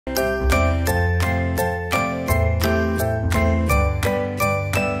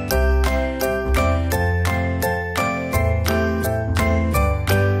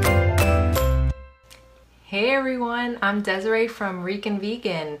Hey everyone, I'm Desiree from Rican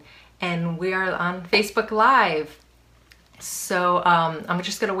Vegan, and we are on Facebook Live. So I'm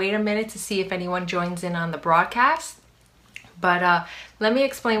just gonna wait a minute to see if anyone joins in on the broadcast. But let me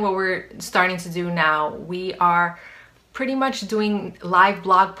explain what we're starting to do now. We are pretty much doing live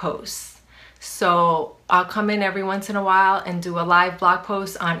blog posts. So I'll come in every once in a while and do a live blog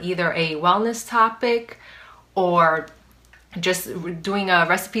post on either a wellness topic or just doing a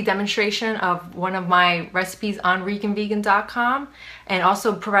recipe demonstration of one of my recipes on ricanvegan.com, and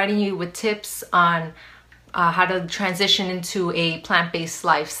also providing you with tips on how to transition into a plant-based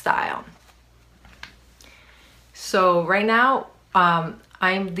lifestyle. So right now,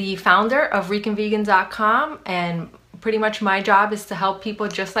 I'm the founder of ricanvegan.com, and pretty much my job is to help people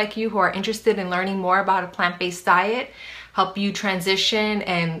just like you who are interested in learning more about a plant-based diet, help you transition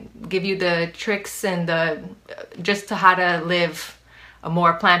and give you the tricks and just to how to live a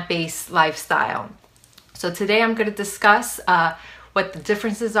more plant-based lifestyle. So today I'm going to discuss what the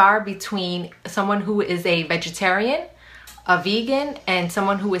differences are between someone who is a vegetarian, a vegan, and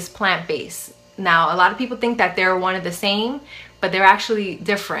someone who is plant-based. Now, a lot of people think that they're one and the same, but they're actually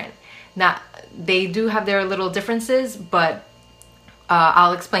different. Now, they do have their little differences, but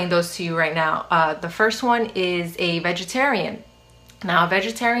I'll explain those to you right now. The first one is a vegetarian. Now, a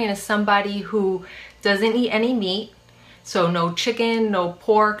vegetarian is somebody who doesn't eat any meat, so no chicken, no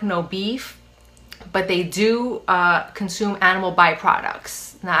pork, no beef, but they do consume animal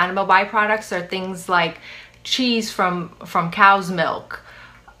byproducts. Now, animal byproducts are things like cheese from cow's milk,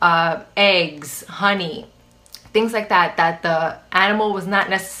 eggs, honey, things like that the animal was not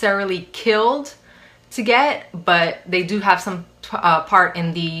necessarily killed to get, but they do have some part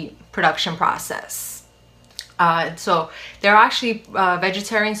in the production process. So there are actually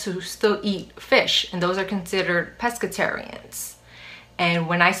vegetarians who still eat fish, and those are considered pescatarians. And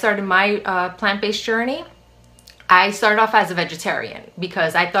when I started my plant-based journey, I started off as a vegetarian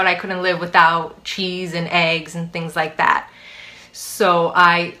because I thought I couldn't live without cheese and eggs and things like that. So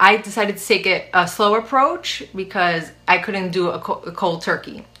I decided to take a slow approach because I couldn't do a cold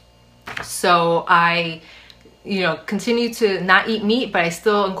turkey. So I continued to not eat meat, but I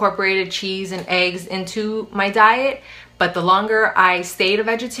still incorporated cheese and eggs into my diet. But the longer I stayed a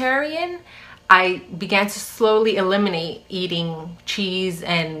vegetarian, I began to slowly eliminate eating cheese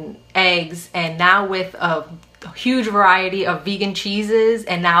and eggs. And now with a huge variety of vegan cheeses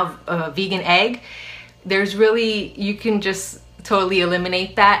and now a vegan egg, you can just totally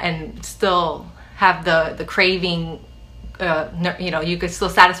eliminate that and still have the craving. You could still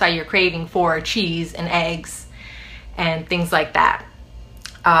satisfy your craving for cheese and eggs and things like that.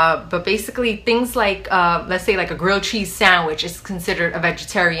 But basically things like, let's say like a grilled cheese sandwich is considered a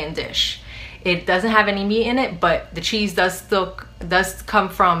vegetarian dish. It doesn't have any meat in it, but the cheese does come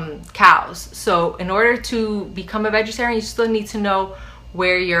from cows. So in order to become a vegetarian, you still need to know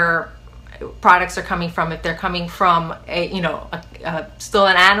where your products are coming from, if they're coming from still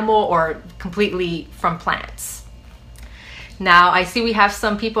an animal or completely from plants. Now, I see we have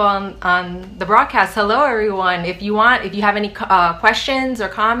some people on the broadcast. Hello, everyone. If you have any questions or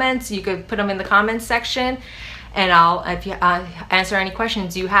comments, you could put them in the comments section, and I'll answer any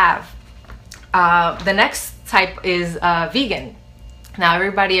questions you have. The next type is vegan. Now,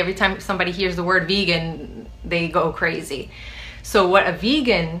 every time somebody hears the word vegan, they go crazy. So what a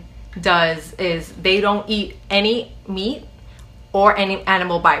vegan does is they don't eat any meat or any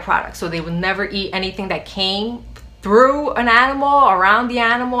animal byproducts. So they will never eat anything that came through an animal, around the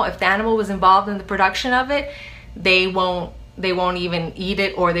animal. If the animal was involved in the production of it, they won't even eat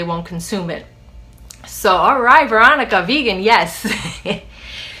it, or they won't consume it. So, all right, Veronica, vegan, yes.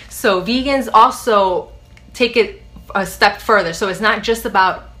 So vegans also take it a step further. So it's not just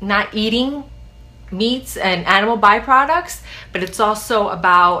about not eating meats and animal byproducts, but it's also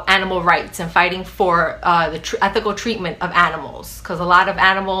about animal rights and fighting for the ethical treatment of animals, because a lot of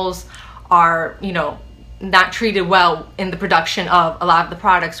animals are, not treated well in the production of a lot of the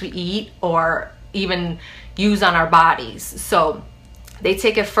products we eat or even use on our bodies. So they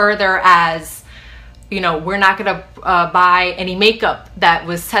take it further as, we're not going to buy any makeup that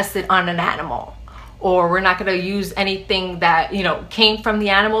was tested on an animal, or we're not going to use anything that, came from the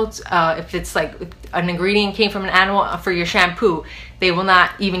animals. If it's like an ingredient came from an animal for your shampoo, they will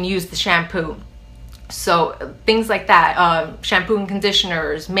not even use the shampoo. So things like that, shampoo and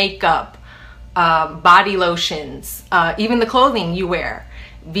conditioners, makeup, body lotions, even the clothing you wear.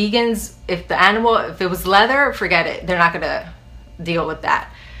 Vegans, if it was leather, forget it. They're not gonna deal with that.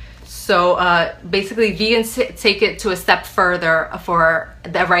 So basically vegans take it to a step further for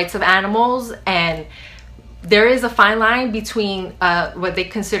the rights of animals, and there is a fine line between what they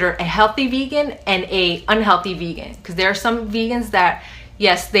consider a healthy vegan and a unhealthy vegan, because there are some vegans that,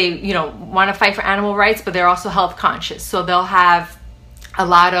 yes, they want to fight for animal rights, but they're also health conscious. So they'll have a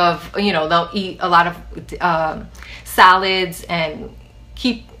lot of, they'll eat a lot of salads and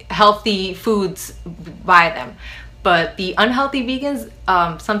keep healthy foods by them. But the unhealthy vegans,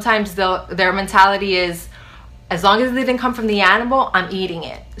 sometimes their mentality is, as long as it didn't come from the animal, I'm eating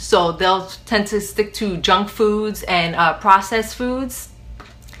it. So they'll tend to stick to junk foods and processed foods,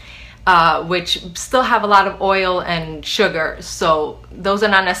 which still have a lot of oil and sugar. So those are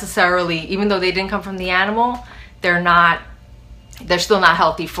not necessarily, even though they didn't come from the animal, they're still not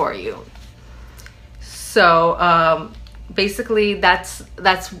healthy for you. So basically that's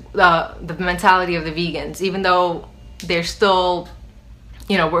the mentality of the vegans, even though they're still,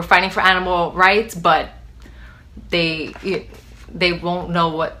 we're fighting for animal rights, but they won't know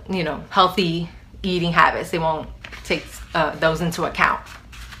what, healthy eating habits. They won't take those into account.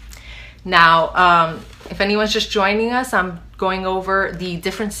 Now, if anyone's just joining us, I'm going over the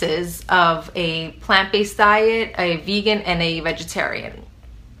differences of a plant-based diet, a vegan, and a vegetarian.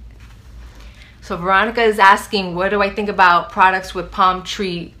 So Veronica is asking, what do I think about products with palm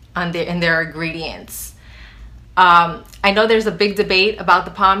tree in their ingredients? I know there's a big debate about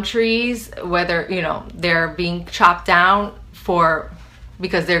the palm trees, whether they're being chopped down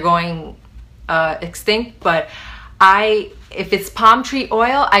because they're going extinct. But if it's palm tree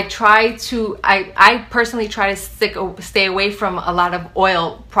oil, I personally try to stay away from a lot of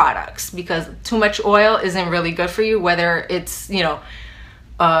oil products, because too much oil isn't really good for you, whether it's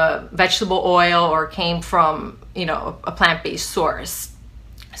vegetable oil or came from a plant-based source.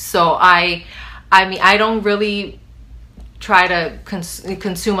 So I don't really try to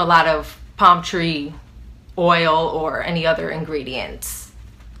consume a lot of palm tree oil or any other ingredients.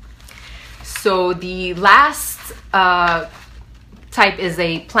 So the last type is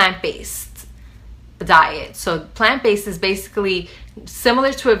a plant-based diet. So plant-based is basically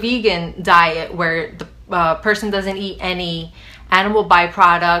similar to a vegan diet, where the person doesn't eat any animal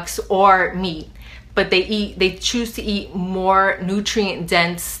byproducts or meat, but they choose to eat more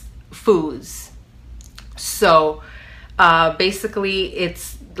nutrient-dense foods. So basically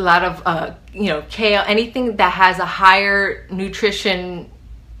it's a lot of kale, anything that has a higher nutrient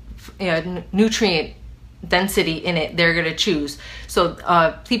density in it, they're going to choose. So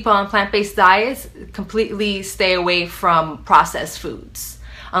people on plant-based diets completely stay away from processed foods.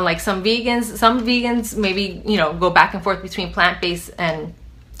 Unlike some vegans maybe go back and forth between plant-based and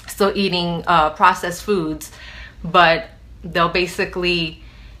still eating processed foods, but they'll basically,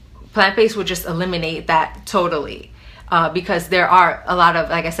 plant-based will just eliminate that totally, because there are a lot of,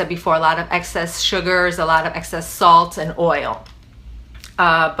 like I said before, a lot of excess sugars, a lot of excess salt and oil.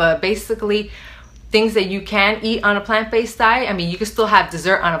 But basically, things that you can eat on a plant-based diet, you can still have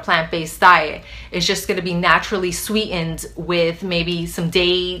dessert on a plant-based diet. It's just going to be naturally sweetened with maybe some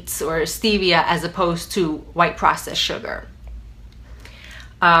dates or stevia, as opposed to white processed sugar.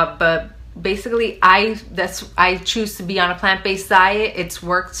 But basically, I choose to be on a plant-based diet. It's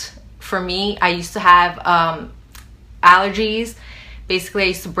worked for me. I used to have allergies. Basically, I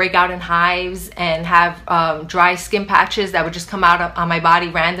used to break out in hives and have dry skin patches that would just come out on my body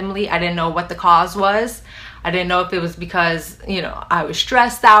randomly. I didn't know what the cause was. I didn't know if it was because I was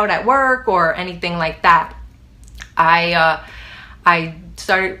stressed out at work or anything like that. I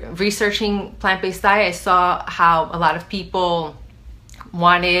started researching plant-based diet. I saw how a lot of people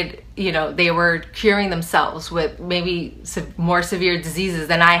wanted, they were curing themselves with maybe more severe diseases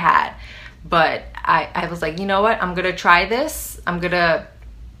than I had. But I was like, you know what, I'm gonna try this. I'm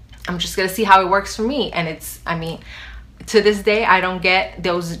just gonna see how it works for me. And to this day, I don't get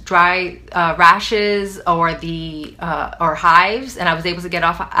those dry rashes or or hives, and I was able to get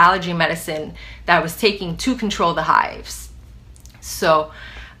off allergy medicine that I was taking to control the hives. So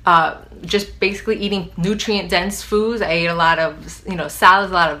just basically eating nutrient-dense foods. I ate a lot of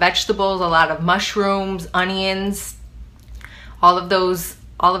salads, a lot of vegetables, a lot of mushrooms, onions. All of those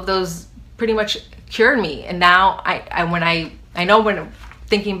pretty much cured me. And now when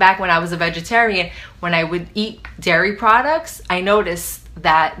thinking back when I was a vegetarian, when I would eat dairy products, I noticed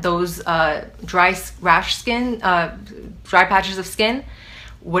that those dry patches of skin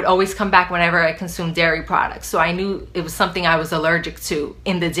would always come back whenever I consumed dairy products. So I knew it was something I was allergic to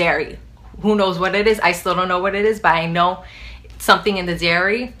in the dairy. Who knows what it is? I still don't know what it is, but I know something in the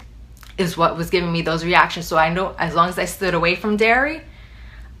dairy is what was giving me those reactions. So I know as long as I stood away from dairy,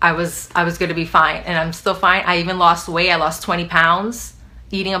 I was going to be fine, and I'm still fine. I even lost weight. I lost 20 pounds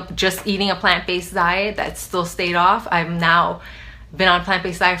eating a plant-based diet that still stayed off. I'm now been on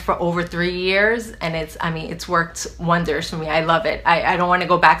plant-based diet for over 3 years, and it's worked wonders for me. I love it. I don't want to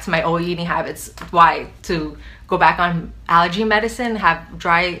go back to my old eating habits. Why? To go back on allergy medicine, have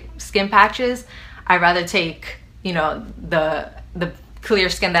dry skin patches? I'd rather take, you know, the clear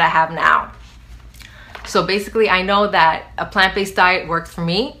skin that I have now. So basically, I know that a plant-based diet worked for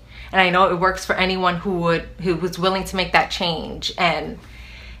me, and I know it works for anyone who was willing to make that change. And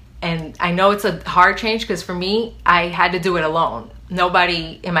I know it's a hard change, because for me, I had to do it alone.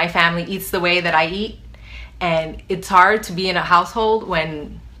 Nobody in my family eats the way that I eat, and it's hard to be in a household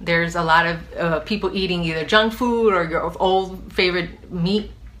when there's a lot of people eating either junk food or your old favorite meat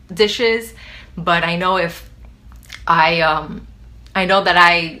dishes. But I know if I know that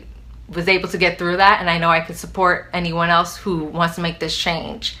I was able to get through that, and I know I could support anyone else who wants to make this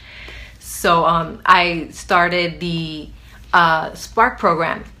change. So I started the Spark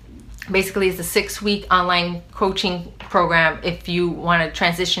program. Basically, it's a 6-week online coaching program if you want to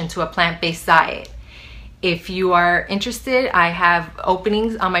transition to a plant-based diet. If you are interested, I have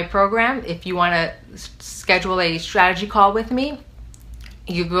openings on my program. If you want to schedule a strategy call with me,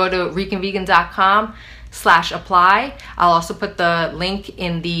 you go to ricanvegan.com/apply. I'll also put the link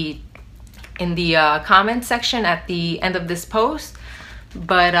in the comment section at the end of this post.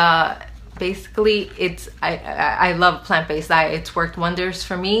 But basically, I love plant-based diet. It's worked wonders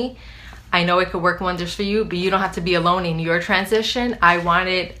for me. I know it could work wonders for you, but you don't have to be alone in your transition. I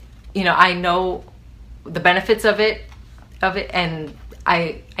know the benefits of it, and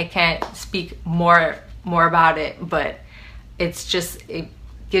I can't speak more about it, but it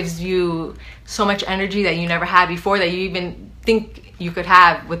gives you so much energy that you never had before, that you even think you could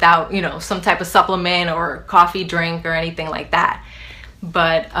have without, you know, some type of supplement or coffee drink or anything like that.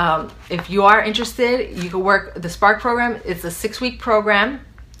 But if you are interested, you can work the Spark program. It's a 6-week program.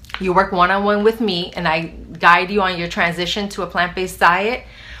 You work one-on-one with me, and I guide you on your transition to a plant-based diet.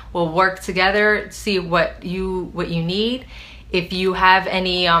 We'll work together, see what you need. If you have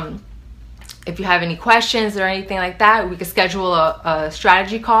any questions or anything like that, we could schedule a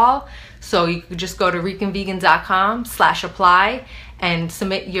strategy call. So you could just go to ricanvegan.com/apply and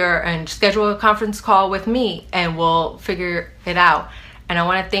schedule a conference call with me, and we'll figure it out. And I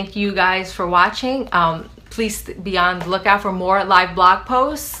want to thank you guys for watching. Please be on the lookout for more live blog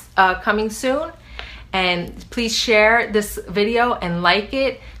posts coming soon. And please share this video and like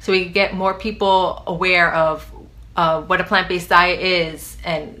it, so we can get more people aware of what a plant-based diet is,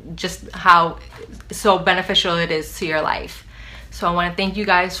 and just how so beneficial it is to your life. So I want to thank you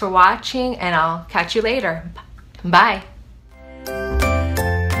guys for watching, and I'll catch you later. Bye.